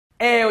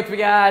Hey, what's up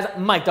guys?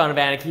 Mike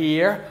Donavanik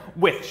here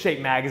with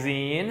Shape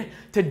Magazine.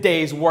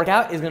 Today's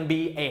workout is going to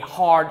be a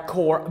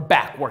hardcore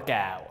back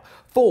workout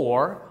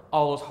for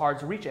all those hard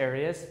to reach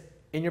areas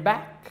in your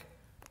back.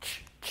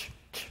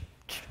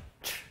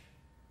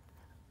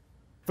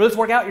 For this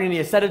workout, you're going to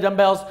need a set of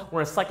dumbbells. We're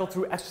going to cycle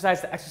through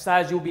exercise to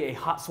exercise. You'll be a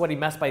hot, sweaty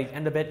mess by the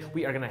end of it.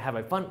 We are going to have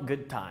a fun,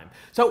 good time.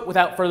 So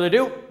without further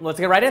ado,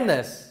 let's get right in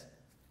this.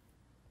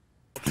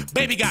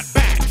 Baby got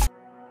back.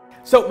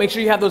 So make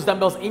sure you have those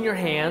dumbbells in your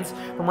hands.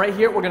 From right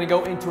here, we're gonna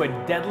go into a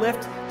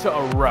deadlift to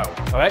a row.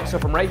 All right, so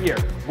from right here,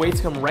 weights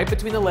come right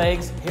between the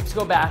legs, hips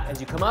go back. As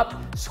you come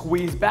up,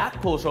 squeeze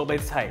back, pull the shoulder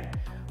blades tight.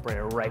 Bring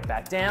it right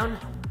back down,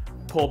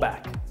 pull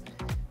back.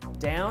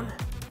 Down,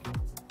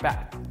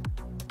 back,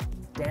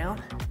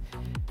 down,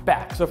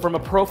 back. So from a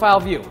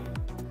profile view,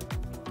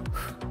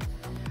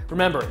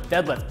 remember,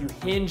 deadlift, you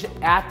hinge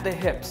at the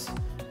hips.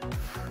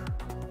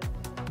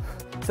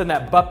 Send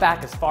that butt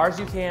back as far as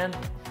you can.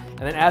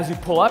 And then as you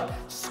pull up,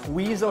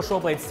 squeeze those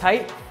shoulder blades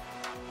tight,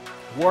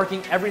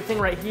 working everything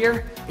right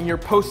here in your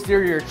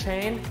posterior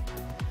chain.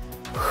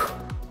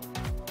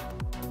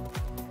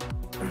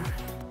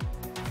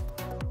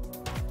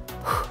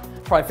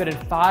 Probably fit in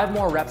 5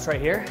 more reps right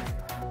here.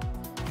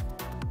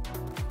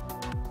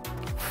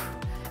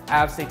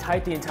 Abs stay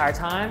tight the entire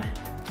time.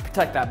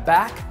 Protect that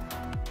back.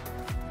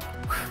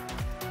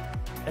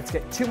 Let's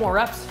get 2 more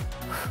reps.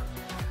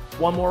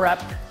 1 more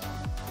rep.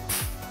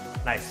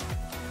 Nice.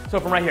 So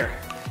from right here,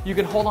 you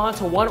can hold on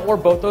to one or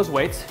both those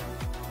weights.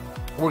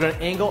 We're gonna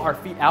angle our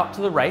feet out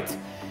to the right.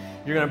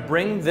 You're gonna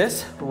bring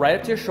this right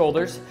up to your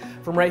shoulders.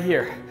 From right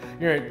here,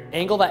 you're gonna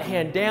angle that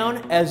hand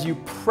down as you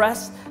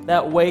press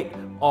that weight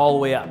all the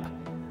way up.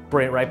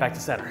 Bring it right back to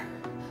center.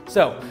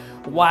 So,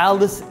 while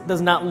this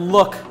does not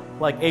look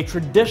like a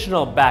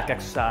traditional back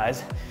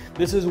exercise,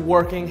 this is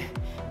working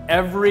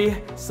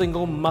every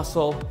single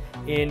muscle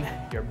in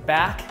your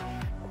back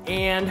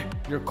and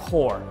your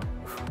core.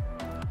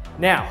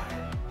 Now,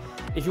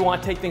 if you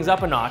want to take things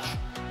up a notch,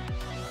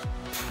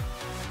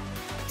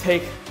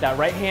 take that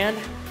right hand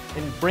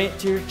and bring it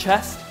to your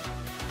chest.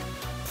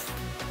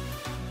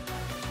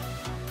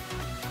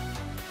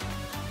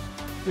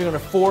 You're going to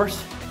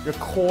force your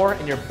core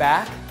and your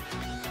back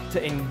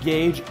to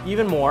engage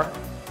even more.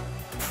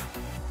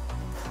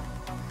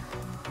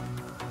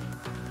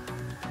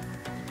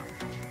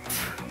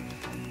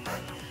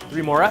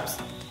 Three more reps.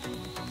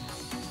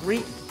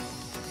 3.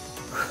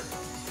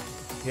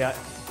 You got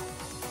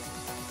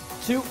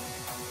 2.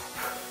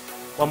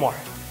 1 more.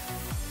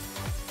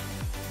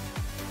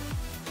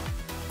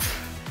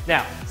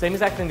 Now, same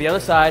exact thing the other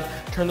side.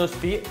 Turn those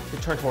feet to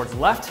turn towards the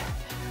left.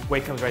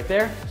 Weight comes right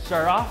there.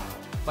 Start off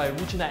by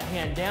reaching that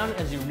hand down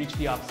as you reach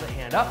the opposite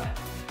hand up.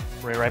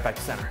 Bring it right back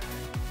to center.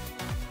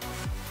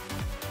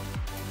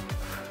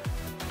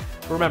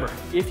 Remember,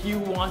 if you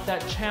want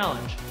that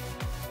challenge,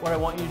 what I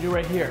want you to do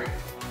right here,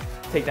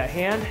 take that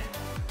hand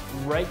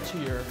right to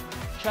your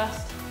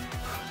chest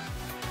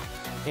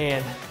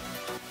and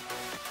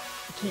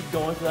keep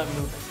going through that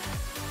movement.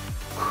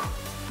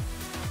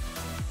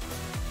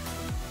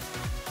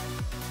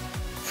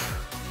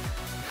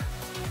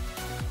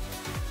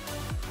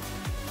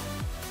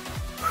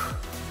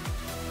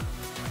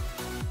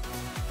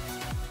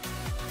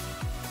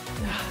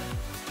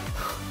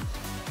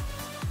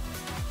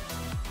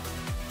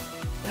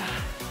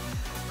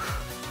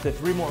 So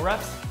 3 more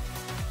reps.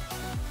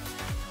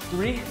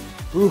 3.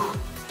 Ooh.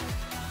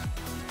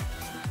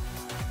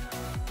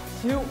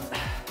 2.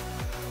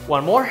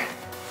 1 more.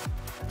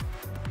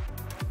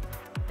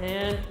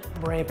 And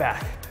bring it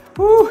back.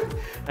 Woo!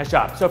 Nice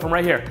job. So from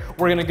right here,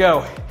 we're gonna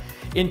go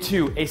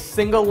into a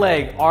single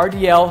leg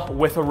RDL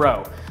with a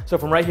row. So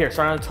from right here,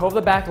 starting on the toe of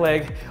the back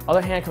leg,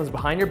 other hand comes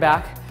behind your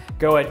back,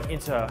 go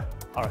into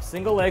a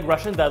single leg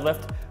Russian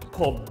deadlift,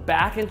 pull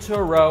back into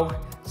a row,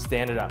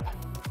 stand it up.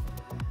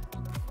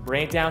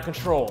 Bring it down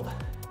controlled.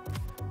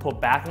 Pull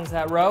back into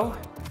that row,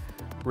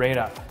 bring it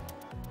up.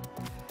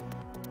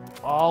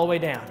 All the way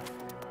down.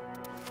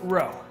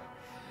 Row.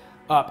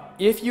 Up.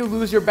 If you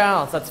lose your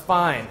balance, that's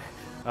fine.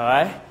 All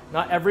right?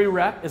 Not every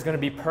rep is going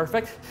to be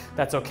perfect.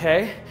 That's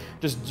okay.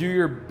 Just do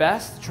your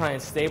best to try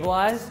and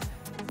stabilize,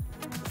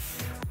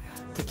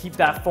 to keep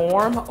that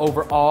form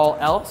over all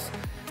else.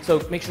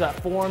 So make sure that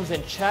form's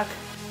in check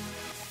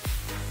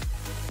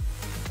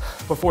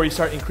before you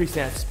start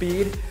increasing that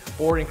speed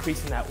or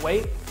increasing that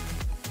weight.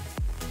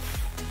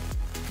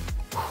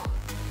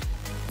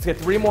 Let's get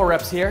 3 more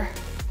reps here.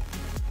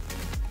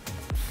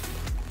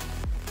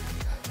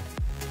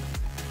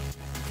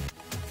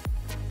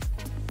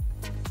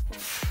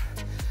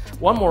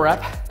 One more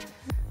rep.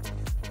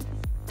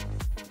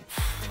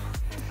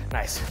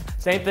 Nice.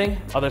 Same thing,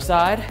 other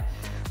side.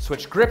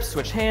 Switch grips,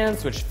 switch hands,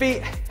 switch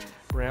feet.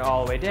 Bring it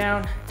all the way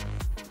down.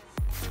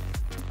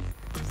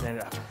 Stand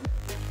it up.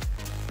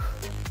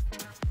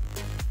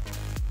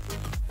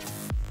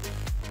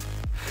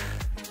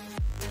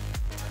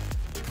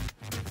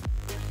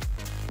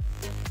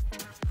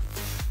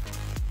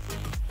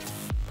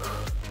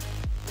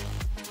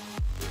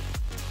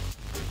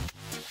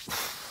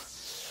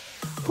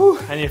 Whew,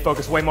 I need to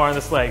focus way more on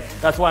this leg.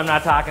 That's why I'm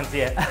not talking to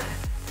you.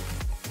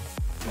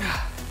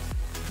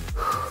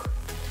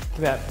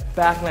 Keep that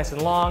back nice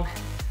and long.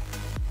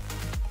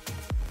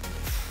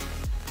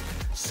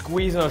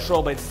 Squeezing those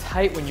shoulder blades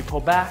tight when you pull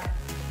back.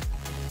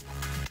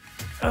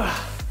 Let's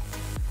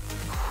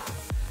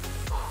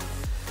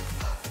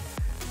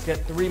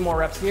get 3 more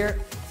reps here.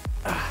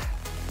 All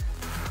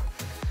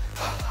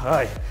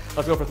right,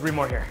 let's go for 3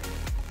 more here.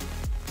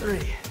 3.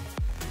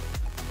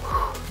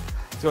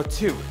 Let's go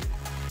 2.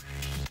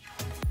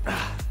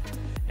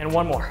 And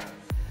 1 more.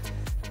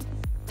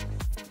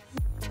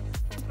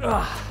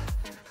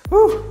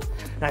 Whew.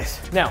 Nice.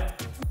 Now,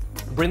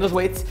 bring those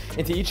weights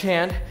into each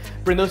hand.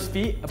 Bring those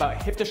feet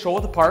about hip to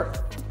shoulder apart.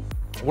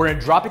 We're gonna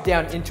drop it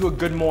down into a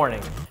good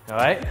morning. All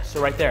right,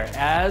 so right there.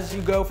 As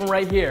you go from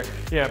right here,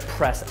 you're gonna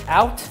press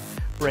out,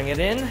 bring it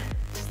in,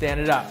 stand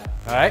it up.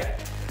 All right,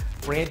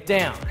 bring it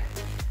down,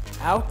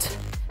 out,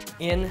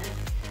 in,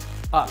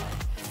 up.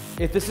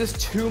 If this is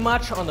too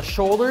much on the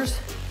shoulders,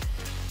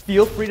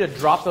 feel free to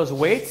drop those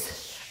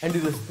weights and do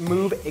this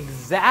move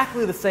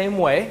exactly the same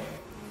way,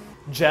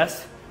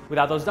 just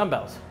without those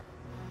dumbbells.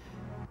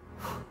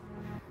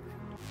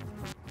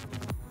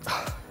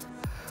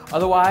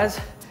 Otherwise,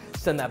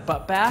 send that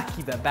butt back,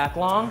 keep that back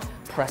long,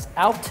 press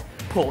out,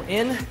 pull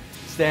in,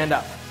 stand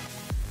up.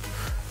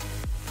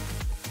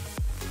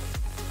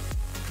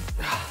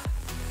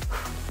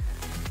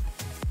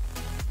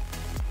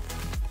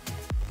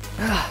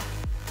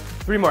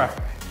 Three more.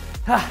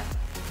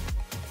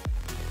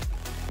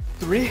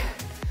 3,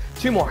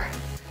 2 more.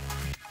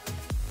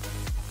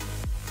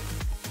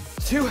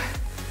 2,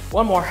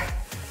 1 more.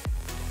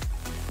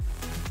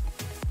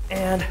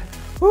 And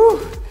whoo,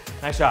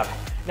 nice job.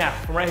 Now,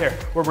 from right here,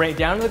 we're bringing it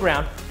down to the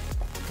ground.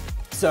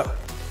 So,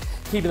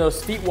 keeping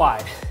those feet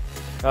wide,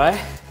 all right?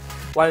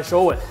 Wide and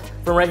shoulder width.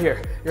 From right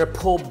here, you're gonna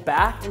pull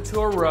back into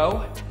a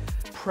row,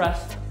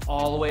 press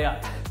all the way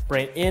up.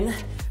 Bring it in,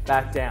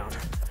 back down.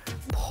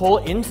 Pull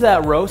into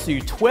that row so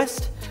you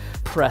twist,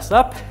 press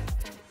up,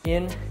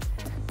 in,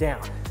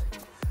 down.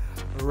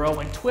 Row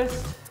and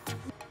twist,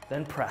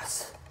 then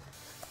press.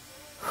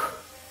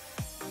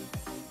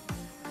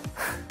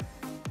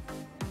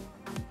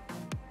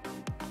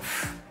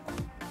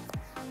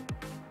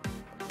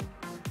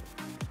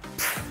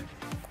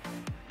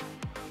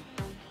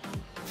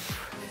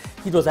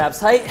 Keep those abs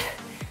tight,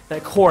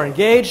 that core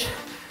engaged.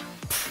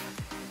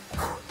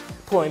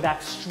 Pulling back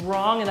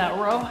strong in that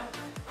row.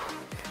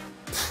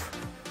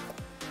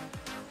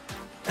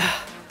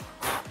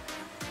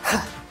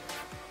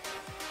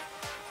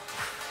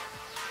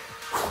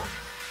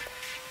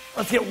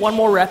 Let's get 1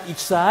 more rep each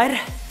side.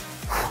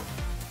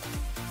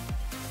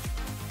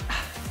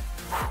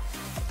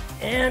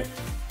 And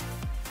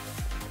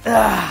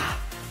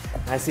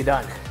nicely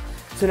done.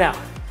 So now,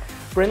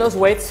 bring those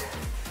weights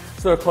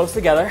so they're close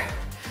together.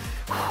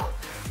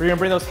 We're gonna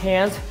bring those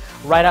hands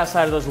right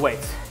outside of those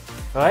weights,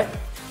 all right?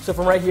 So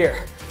from right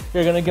here,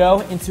 you're gonna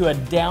go into a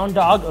down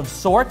dog of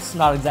sorts,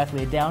 not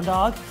exactly a down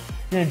dog.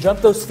 You're gonna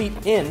jump those feet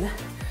in,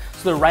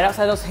 so they're right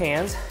outside those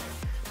hands,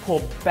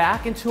 pull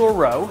back into a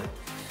row,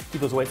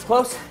 keep those weights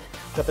close,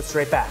 jump it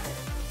straight back.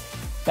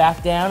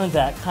 Back down into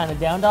that kind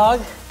of down dog,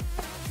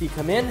 feet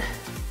come in,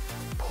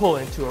 pull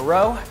into a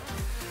row,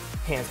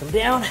 hands come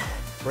down,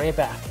 bring it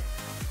back.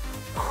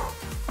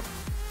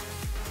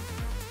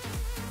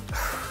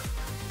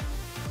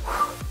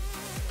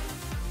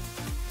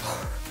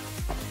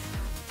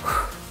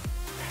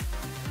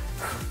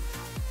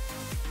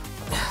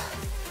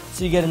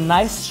 So you get a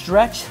nice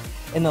stretch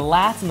in the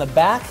lats and the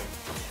back.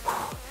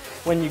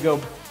 When you go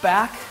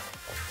back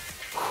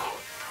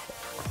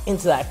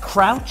into that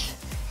crouch,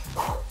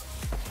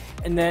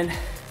 and then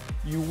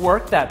you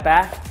work that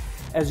back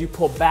as you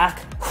pull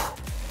back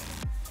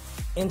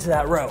into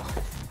that row.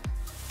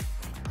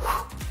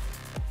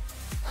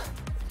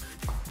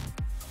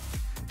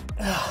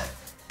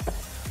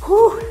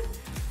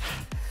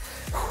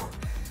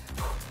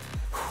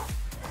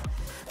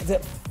 That's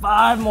it,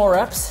 5 more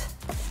reps.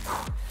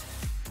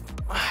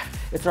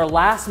 It's our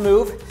last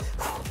move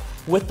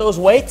with those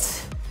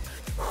weights.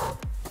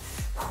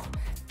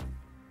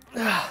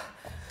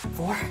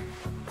 4,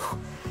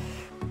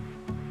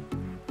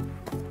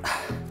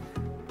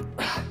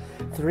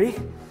 3,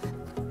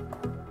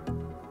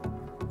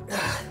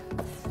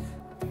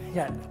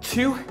 yeah,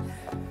 2,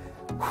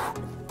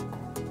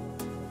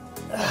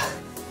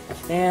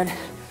 and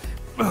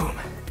boom.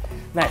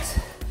 Nice.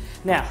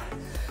 Now,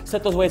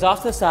 set those weights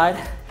off to the side.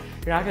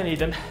 You're not gonna need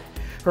them.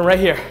 From right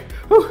here,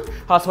 whew,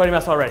 hot sweaty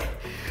mess already.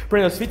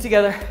 Bring those feet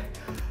together.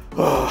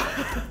 Oh,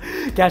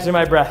 catching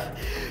my breath.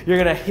 You're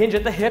gonna hinge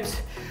at the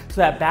hips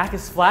so that back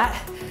is flat,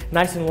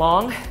 nice and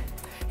long.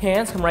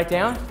 Hands come right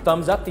down,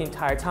 thumbs up the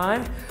entire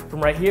time.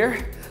 From right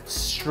here,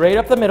 straight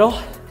up the middle.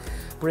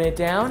 Bring it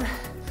down,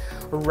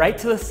 right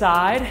to the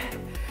side.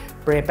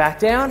 Bring it back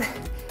down,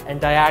 and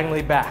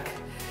diagonally back.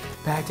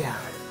 Back down.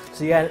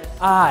 So you got an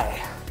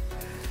I,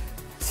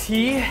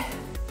 T,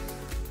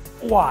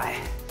 Y.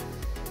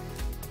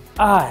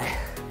 I,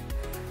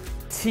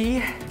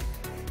 T,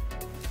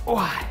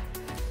 Y.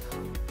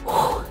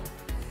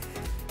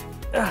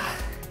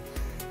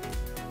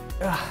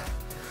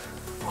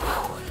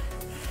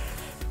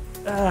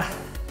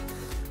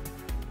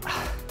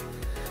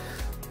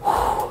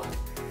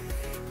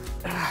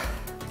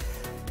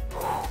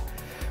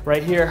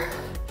 Right here,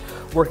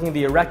 working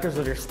the erectors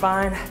of your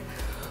spine,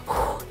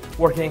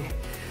 working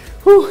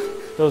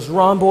those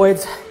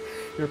rhomboids,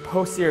 your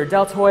posterior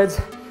deltoids.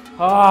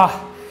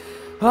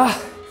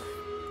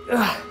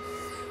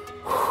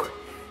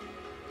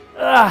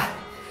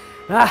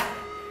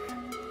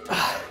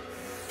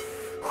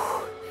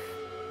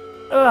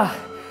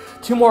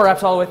 Two more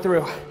reps all the way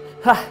through.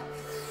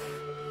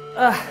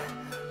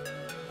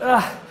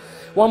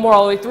 One more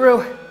all the way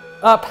through.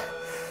 Up,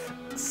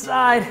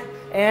 side,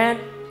 and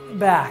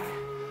back.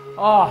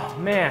 Oh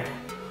man.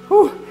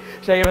 Whew.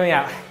 Shake everything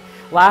out.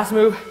 Last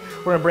move,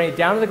 we're gonna bring it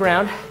down to the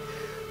ground.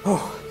 I'm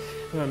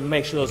gonna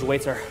make sure those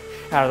weights are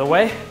out of the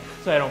way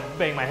so I don't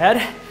bang my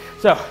head.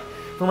 So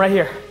from right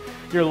here,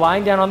 you're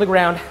lying down on the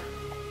ground.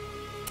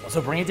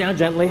 So bring it down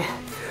gently.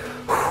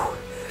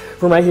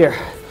 From right here,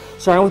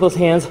 starting with those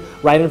hands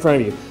right in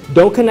front of you.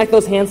 Don't connect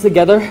those hands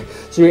together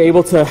so you're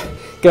able to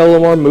get a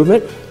little more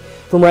movement.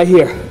 From right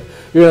here,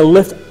 you're gonna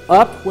lift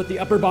up with the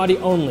upper body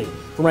only.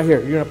 From right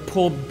here, you're gonna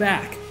pull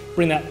back,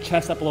 bring that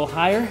chest up a little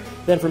higher.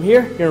 Then from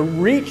here, you're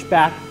gonna reach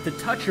back to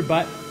touch your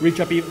butt, reach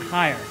up even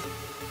higher.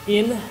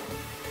 In,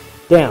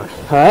 down,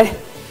 all right?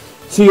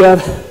 So you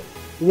have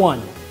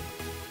 1,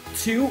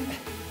 2,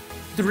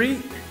 3,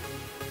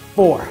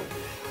 4.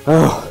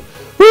 Oh,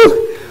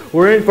 whew.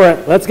 We're in for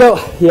it. Let's go.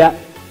 Yeah,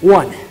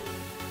 1,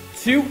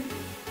 2,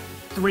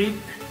 3,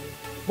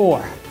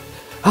 4.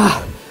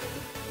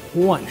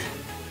 1,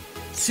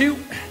 2,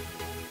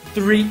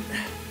 3,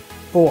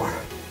 4.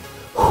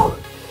 Whew.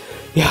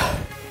 Yeah.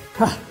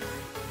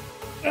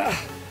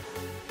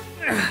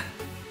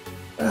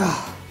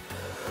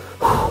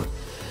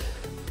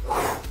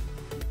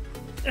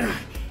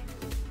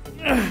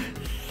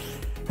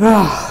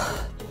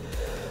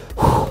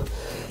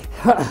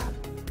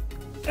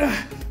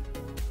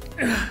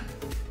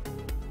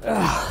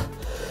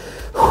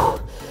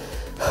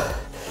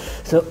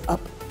 So up,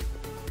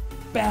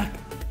 back,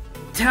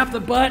 tap the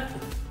butt,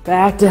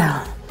 back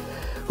down.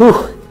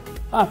 Whew.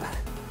 Up,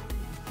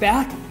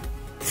 back,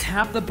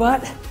 tap the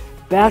butt,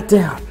 back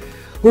down.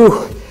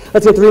 Whew.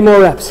 Let's get 3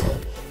 more reps.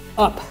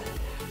 Up,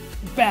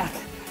 back,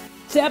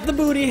 tap the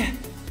booty,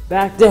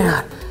 back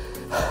down.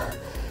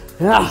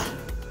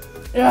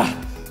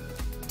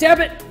 Tap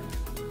it,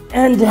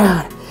 and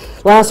down.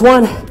 Last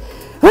one.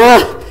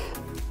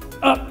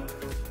 Up,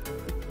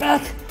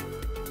 back,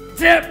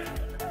 tap,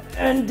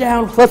 and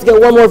down. Let's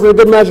get one more for a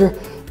good measure.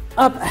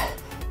 Up,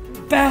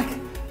 back,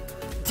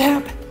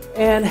 tap,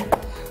 and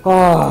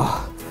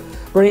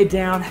bring it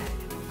down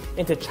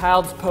into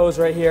child's pose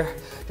right here,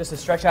 just to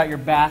stretch out your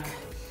back.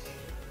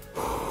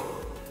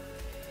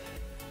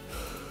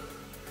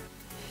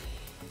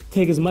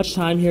 Take as much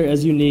time here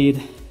as you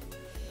need.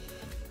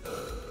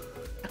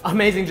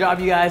 Amazing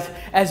job, you guys.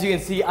 As you can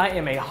see, I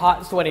am a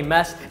hot, sweaty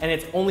mess, and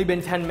it's only been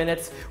 10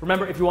 minutes.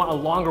 Remember, if you want a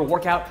longer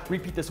workout,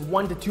 repeat this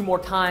 1 to 2 more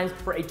times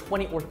for a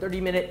 20 or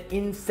 30-minute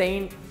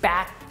insane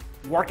back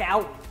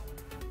workout.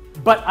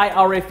 But I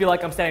already feel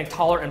like I'm standing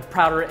taller and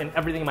prouder, and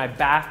everything in my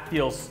back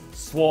feels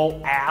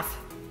swole AF.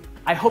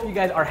 I hope you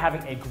guys are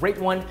having a great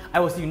one. I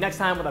will see you next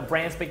time with a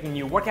brand spanking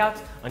new workout.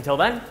 Until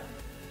then,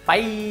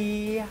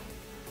 bye.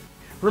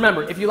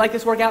 Remember, if you like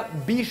this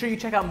workout, be sure you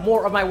check out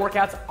more of my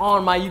workouts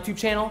on my YouTube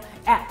channel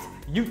at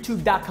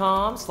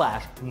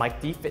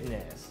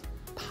youtube.com/MikeDFitness.